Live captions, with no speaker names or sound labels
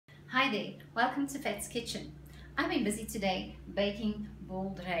Hi there, welcome to Fat's Kitchen. I've been busy today baking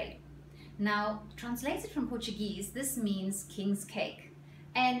Bolo Rei. Now, translated from Portuguese, this means king's cake.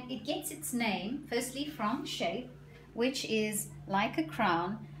 And it gets its name firstly from shape, which is like a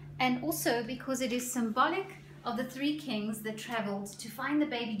crown, and also because it is symbolic of the three kings that traveled to find the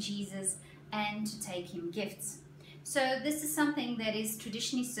baby Jesus and to take him gifts. So this is something that is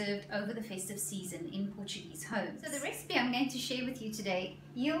traditionally served over the festive season in Portuguese homes. So the recipe I'm going to share with you today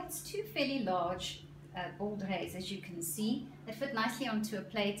yields two fairly large Bolo Reis, as you can see, that fit nicely onto a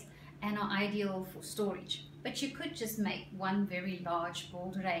plate and are ideal for storage. But you could just make one very large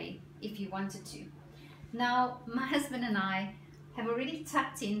Bolo Rei if you wanted to. Now, my husband and I have already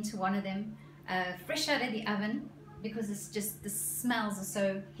tucked into one of them, fresh out of the oven, because it's just, the smells are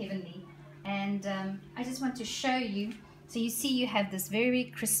so heavenly. And I just want to show you. So you see you have this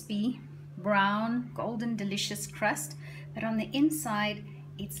very crispy brown golden delicious crust, but on the inside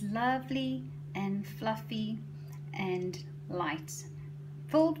it's lovely and fluffy and light,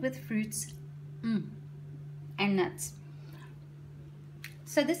 filled with fruits and nuts.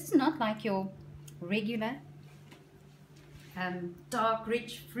 So this is not like your regular dark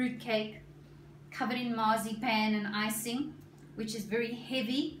rich fruit cake covered in marzipan and icing, which is very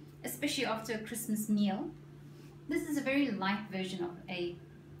heavy, especially after a Christmas meal. This is a very light version of a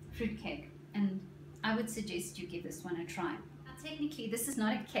fruit cake, and I would suggest you give this one a try. Now, technically this is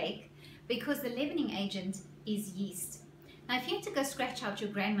not a cake because the leavening agent is yeast. Now, if you had to go scratch out your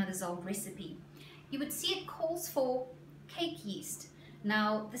grandmother's old recipe, you would see it calls for cake yeast.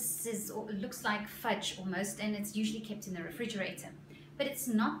 Now, this looks like fudge almost, and it's usually kept in the refrigerator, but it's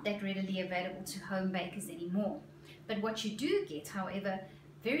not that readily available to home bakers anymore. But what you do get, however,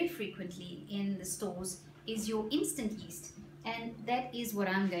 very frequently in the stores is your instant yeast, and that is what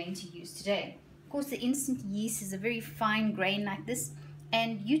I'm going to use today. Of course, the instant yeast is a very fine grain like this,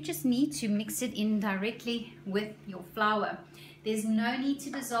 and you just need to mix it in directly with your flour. There's no need to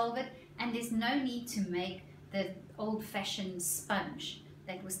dissolve it, and there's no need to make the old-fashioned sponge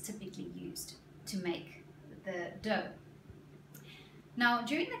that was typically used to make the dough. Now,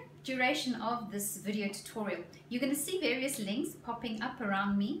 during the duration of this video tutorial, you're going to see various links popping up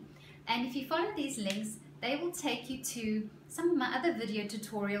around me, and if you follow these links, they will take you to some of my other video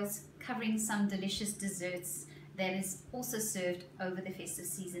tutorials covering some delicious desserts that is also served over the festive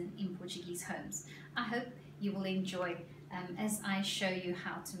season in Portuguese homes. I hope you will enjoy as I show you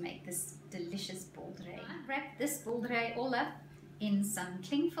how to make this delicious Bolo Rei. I wrap this Bolo Rei all up in some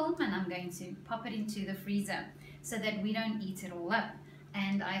cling film, and I'm going to pop it into the freezer so that we don't eat it all up,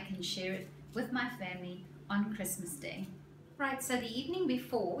 and I can share it with my family on Christmas Day. Right, so the evening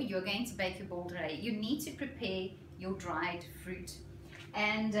before you're going to bake your Bolo Rei, you need to prepare your dried fruit.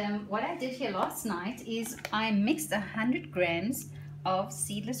 And what I did here last night is I mixed 100 grams of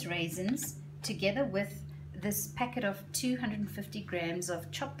seedless raisins together with this packet of 250 grams of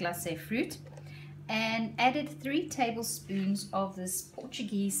chopped glace fruit, and added 3 tablespoons of this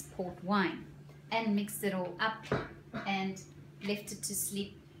Portuguese port wine, and mixed it all up and left it to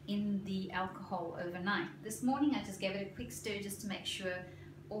sleep in the alcohol overnight. This morning I just gave it a quick stir just to make sure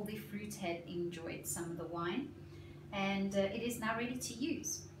all the fruit had enjoyed some of the wine, and it is now ready to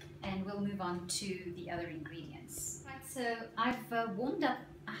use, and we'll move on to the other ingredients. Right, so I've warmed up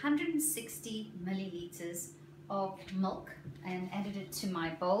 160 milliliters of milk and added it to my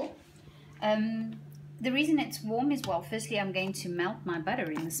bowl. The reason it's warm is, well, firstly I'm going to melt my butter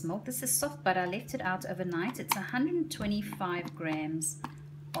in this milk. This is soft butter. I left it out overnight. It's 125 grams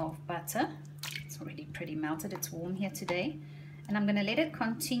of butter. It's already pretty melted. It's warm here today, and I'm going to let it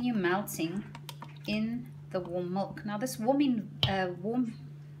continue melting in the warm milk. Now, this warm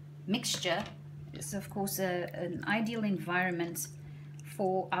mixture is of course an ideal environment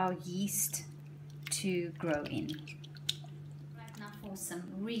for our yeast to grow in. For some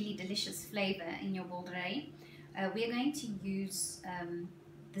really delicious flavor in your Bolo Rei, we are going to use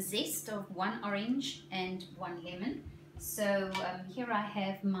the zest of 1 orange and 1 lemon. So here I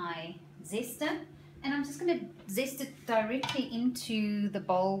have my zester, and I'm just going to zest it directly into the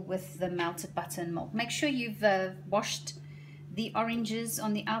bowl with the melted butter and milk. Make sure you've washed the oranges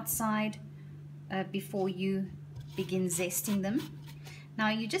on the outside before you begin zesting them. Now,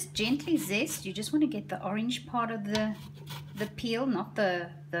 you just gently zest. You just want to get the orange part of the peel, not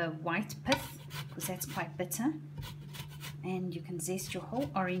the white pith, because that's quite bitter. And you can zest your whole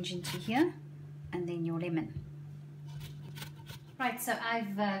orange into here, and then your lemon. Right, so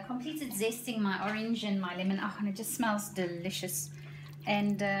I've completed zesting my orange and my lemon. Oh, and it just smells delicious.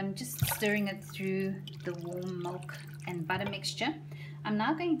 And just stirring it through the warm milk and butter mixture. I'm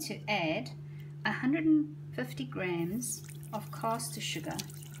now going to add 150 grams of castor sugar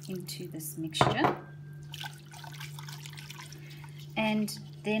into this mixture. And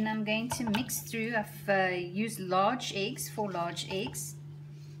then I'm going to mix through. I've used large eggs, 4 large eggs,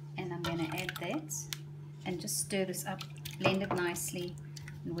 and I'm going to add that and just stir this up, blend it nicely,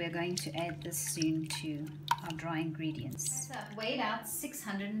 and we're going to add this soon to our dry ingredients. So I've weighed out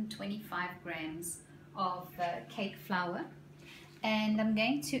 625 grams of cake flour, and I'm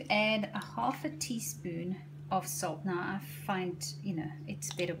going to add a 1/2 teaspoon of salt. Now I find, you know,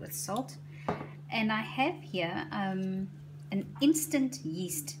 it's better with salt, and I have here an instant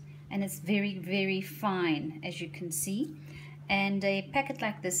yeast, and it's very, very fine, as you can see, and a packet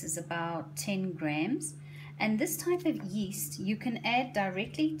like this is about 10 grams. And this type of yeast you can add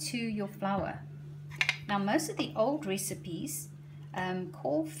directly to your flour. Now most of the old recipes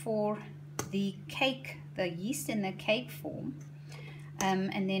call for the cake, the yeast in the cake form,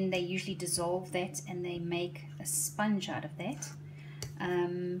 and then they usually dissolve that and they make a sponge out of that.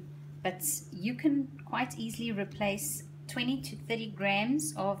 But you can quite easily replace 20 to 30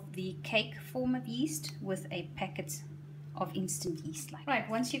 grams of the cake form of yeast with a packet of instant yeast. Right,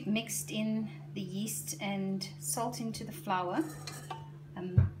 once you've mixed in the yeast and salt into the flour,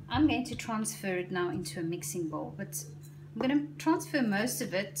 I'm going to transfer it now into a mixing bowl, but I'm going to transfer most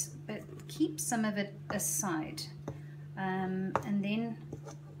of it, but keep some of it aside. And then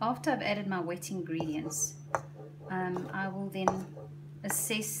after I've added my wet ingredients, I will then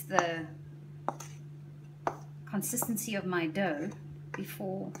assess the consistency of my dough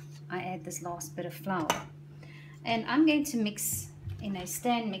before I add this last bit of flour. And I'm going to mix in a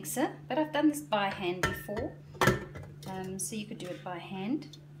stand mixer, but I've done this by hand before, so you could do it by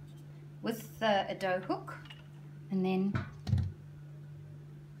hand with a dough hook. And then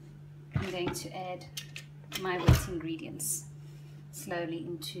I'm going to add my wet ingredients slowly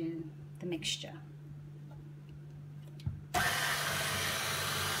into the mixture.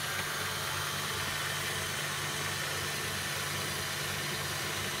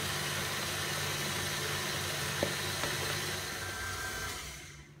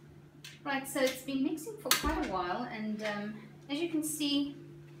 Right, so it's been mixing for quite a while, and as you can see,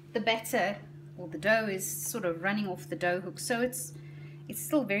 the batter or the dough is sort of running off the dough hook, so it's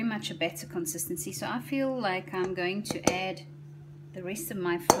still very much a batter consistency. So I feel like I'm going to add the rest of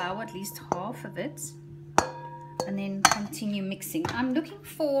my flour, at least half of it, and then continue mixing. I'm looking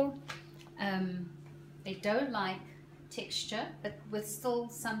for a dough-like texture, but with still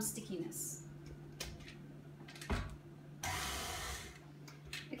some stickiness.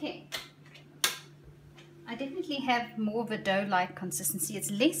 Okay. I definitely have more of a dough-like consistency. It's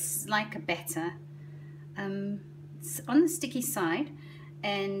less like a batter. It's on the sticky side,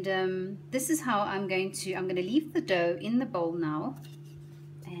 and this is how I'm going to leave the dough in the bowl now,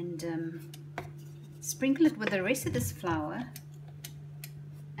 and sprinkle it with the rest of this flour,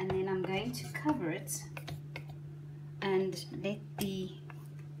 and then I'm going to cover it and let the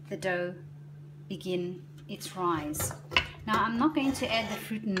dough begin its rise. Now I'm not going to add the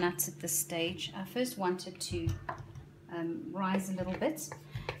fruit and nuts at this stage. I first want it to rise a little bit.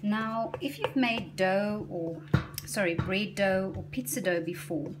 Now if you've made bread dough or pizza dough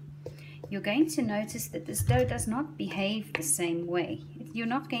before, you're going to notice that this dough does not behave the same way. You're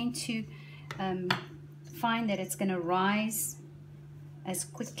not going to find that it's going to rise as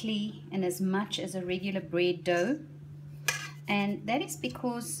quickly and as much as a regular bread dough, and that is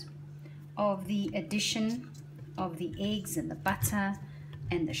because of the addition of the eggs and the butter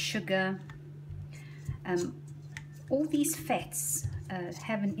and the sugar. All these fats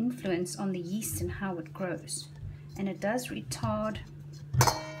have an influence on the yeast and how it grows, and it does retard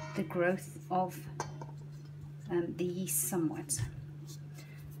the growth of the yeast somewhat.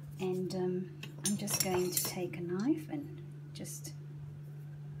 And I'm just going to take a knife and just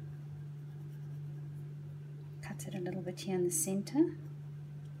cut it a little bit here in the center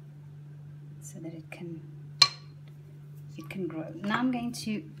so that it can grow. Now I'm going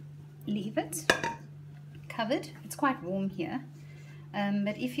to leave it covered. It's quite warm here,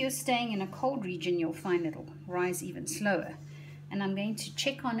 but if you're staying in a cold region, you'll find it'll rise even slower. And I'm going to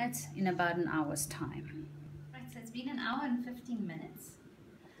check on it in about an hour's time. Right, so it's been an hour and 15 minutes,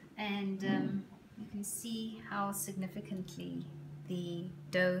 and you can see how significantly the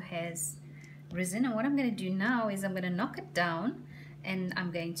dough has risen. And what I'm going to do now is I'm going to knock it down, and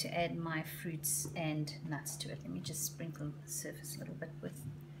I'm going to add my fruits and nuts to it. Let me just sprinkle the surface a little bit with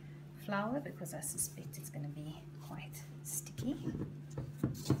flour because I suspect it's going to be quite sticky.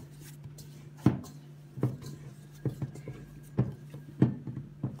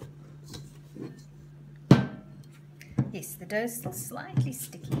 Yes, the dough is still slightly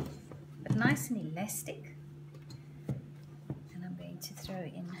sticky, but nice and elastic. And I'm going to throw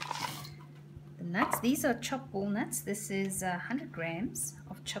in the nuts. These are chopped walnuts. This is 100 grams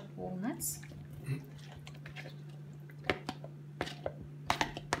of chopped walnuts.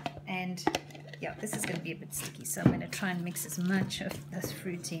 And yeah, this is going to be a bit sticky, so I'm going to try and mix as much of this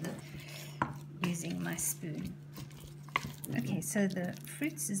fruit in using my spoon. Okay, so the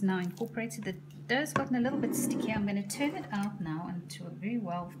fruits is now incorporated. The dough's gotten a little bit sticky. I'm going to turn it out now onto a very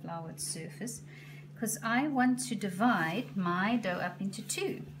well floured surface, because I want to divide my dough up into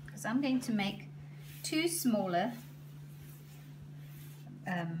two, because I'm going to make two smaller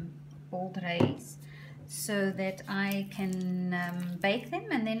Bolo Reis, so that I can bake them,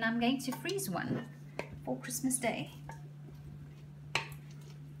 and then I'm going to freeze one for Christmas Day.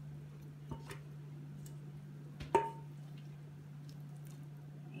 There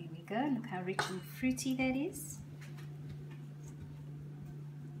we go, look how rich and fruity that is.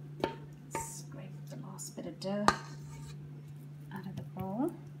 Scrape the last bit of dough out of the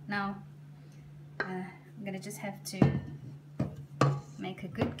bowl. Now I'm going to just have to make a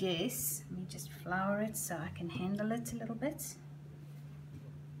good guess. Let me just flour it so I can handle it a little bit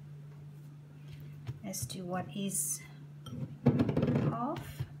as to what is half.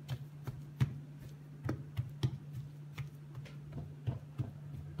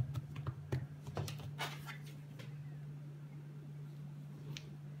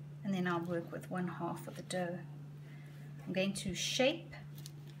 And then I'll work with 1/2 of the dough. I'm going to shape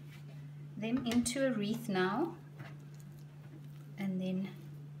them into a wreath now, and then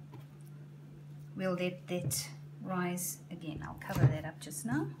we'll let that rise again. I'll cover that up just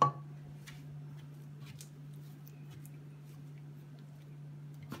now.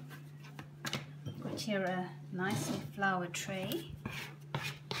 Got here a nicely floured tray.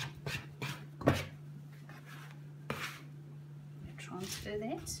 Transfer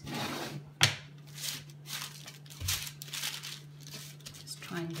that. Just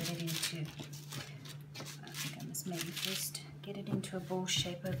try and get it into, I think I must maybe first get it into a ball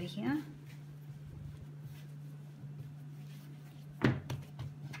shape over here.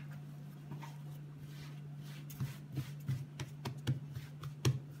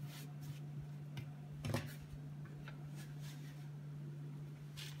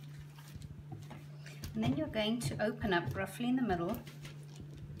 And then you're going to open up roughly in the middle.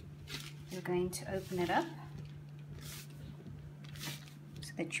 You're going to open it up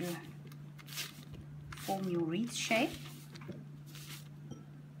so that you form your wreath shape.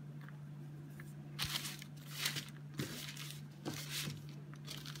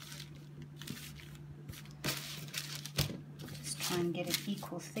 Just try and get an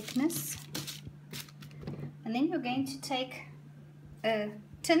equal thickness. And then you're going to take a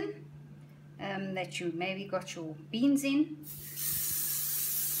tin that you maybe got your beans in.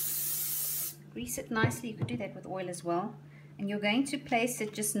 Grease it nicely. You could do that with oil as well. And you're going to place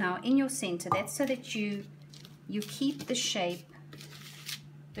it just now in your center. That's so that you keep the shape,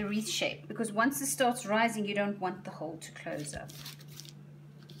 the wreath shape, because once it starts rising, you don't want the hole to close up.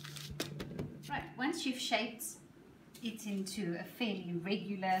 Right, once you've shaped it into a fairly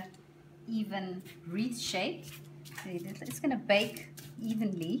regular, even wreath shape, it's going to bake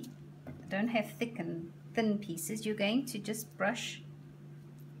evenly. Don't have thick and thin pieces. You're going to just brush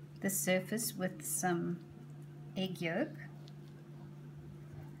the surface with some egg yolk.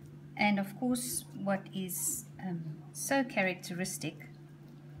 And of course, what is so characteristic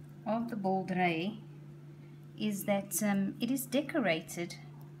of the Bolo Rei is that it is decorated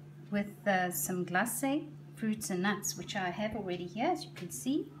with some glace, fruits and nuts, which I have already here, as you can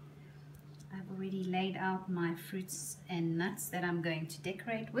see. I've already laid out my fruits and nuts that I'm going to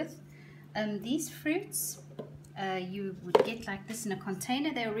decorate with. These fruits you would get like this in a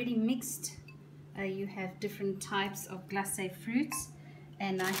container. They're already mixed. You have different types of glace fruits,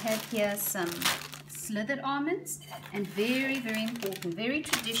 and I have here some slivered almonds, and very, very important, very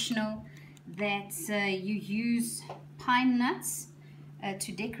traditional that you use pine nuts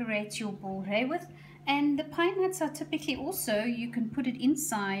to decorate your Bolo Rei with. And the pine nuts are typically also, you can put it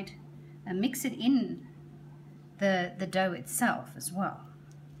inside, mix it in the dough itself as well,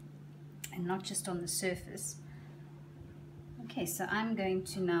 and not just on the surface. Okay, so I'm going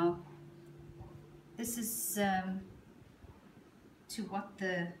to now, this is to what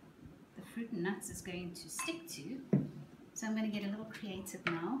the fruit and nuts is going to stick to. So I'm going to get a little creative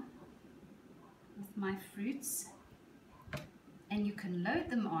now with my fruits, and you can load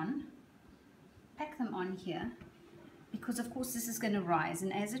them on, pack them on here, because of course this is going to rise,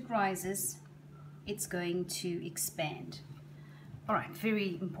 and as it rises it's going to expand. Alright,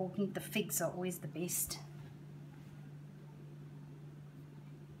 very important, the figs are always the best.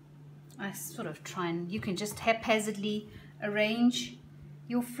 I sort of try and, you can just haphazardly arrange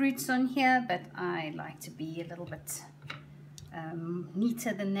your fruits on here, but I like to be a little bit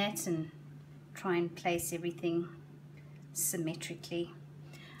neater than that and try and place everything symmetrically.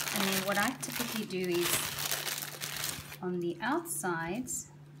 And then what I typically do is on the outsides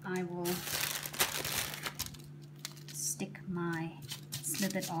I will stick my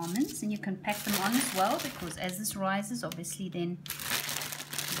slivered almonds, and you can pack them on as well, because as this rises, obviously then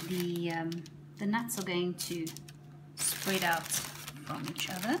the nuts are going to spread out from each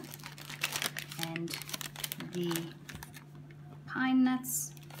other, and the pine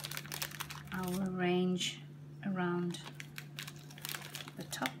nuts I will arrange around the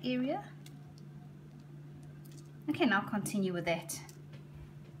top area. Okay, now continue with that.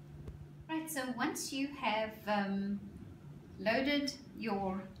 Right, so once you have loaded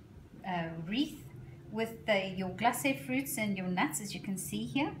your wreath with your glace fruits and your nuts, as you can see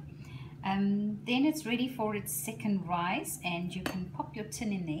here, then it's ready for its second rise, and you can pop your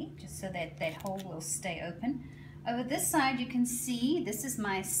tin in there just so that that hole will stay open. Over this side you can see this is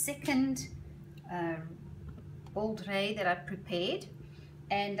my second Bolo Rei that I've prepared,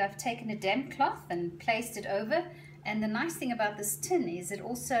 and I've taken a damp cloth and placed it over. And the nice thing about this tin is it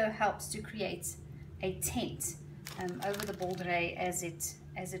also helps to create a tent over the Bolo Rei as it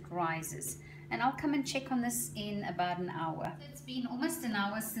rises. And I'll come and check on this in about an hour. It's been almost an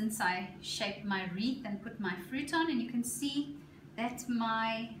hour since I shaped my wreath and put my fruit on, and you can see that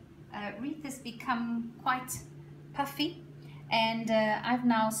my wreath has become quite puffy. And I've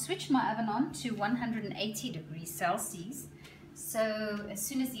now switched my oven on to 180 degrees Celsius. So as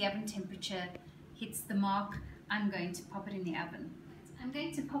soon as the oven temperature hits the mark, I'm going to pop it in the oven. I'm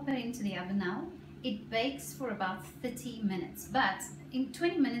going to pop it into the oven now. It bakes for about 30 minutes, but in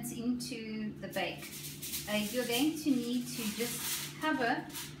 20 minutes into the bake, you're going to need to just cover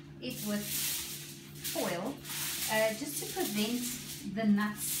it with foil just to prevent the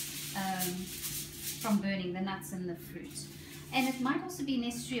nuts from burning, the nuts and the fruit. And it might also be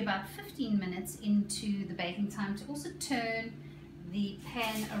necessary about 15 minutes into the baking time to also turn the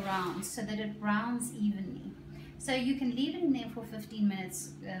pan around so that it browns evenly. So you can leave it in there for 15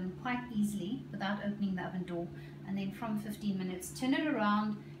 minutes quite easily without opening the oven door, and then from 15 minutes turn it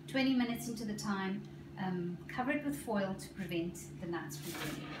around. 20 minutes into the time, cover it with foil to prevent the nuts from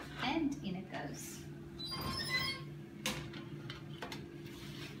burning, and in it goes.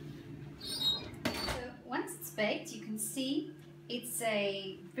 So once it's baked, you can see it's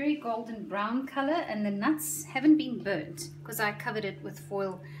a very golden brown color, and the nuts haven't been burnt because I covered it with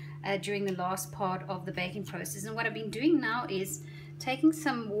foil during the last part of the baking process. And what I've been doing now is taking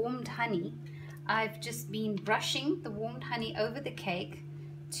some warmed honey. I've just been brushing the warmed honey over the cake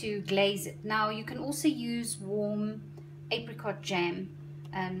to glaze it. Now you can also use warm apricot jam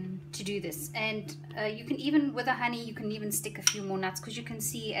to do this, and you can even, with the honey, you can even stick a few more nuts, because you can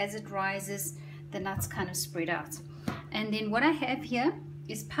see as it rises the nuts kind of spread out. And then what I have here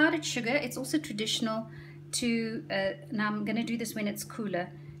is powdered sugar. It's also traditional to, now I'm going to do this when it's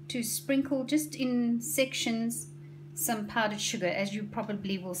cooler, to sprinkle just in sections some powdered sugar, as you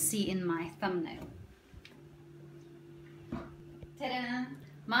probably will see in my thumbnail. Ta-da!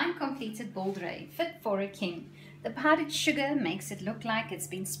 My completed Bolo Rei, fit for a king. The powdered sugar makes it look like it's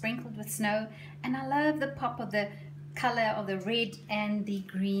been sprinkled with snow, and I love the pop of the color of the red and the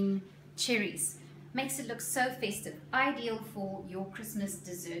green cherries. Makes it look so festive, ideal for your Christmas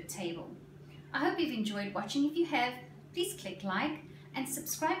dessert table. I hope you've enjoyed watching. If you have, please click like and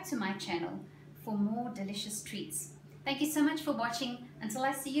subscribe to my channel for more delicious treats. Thank you so much for watching. Until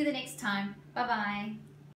I see you the next time, bye bye.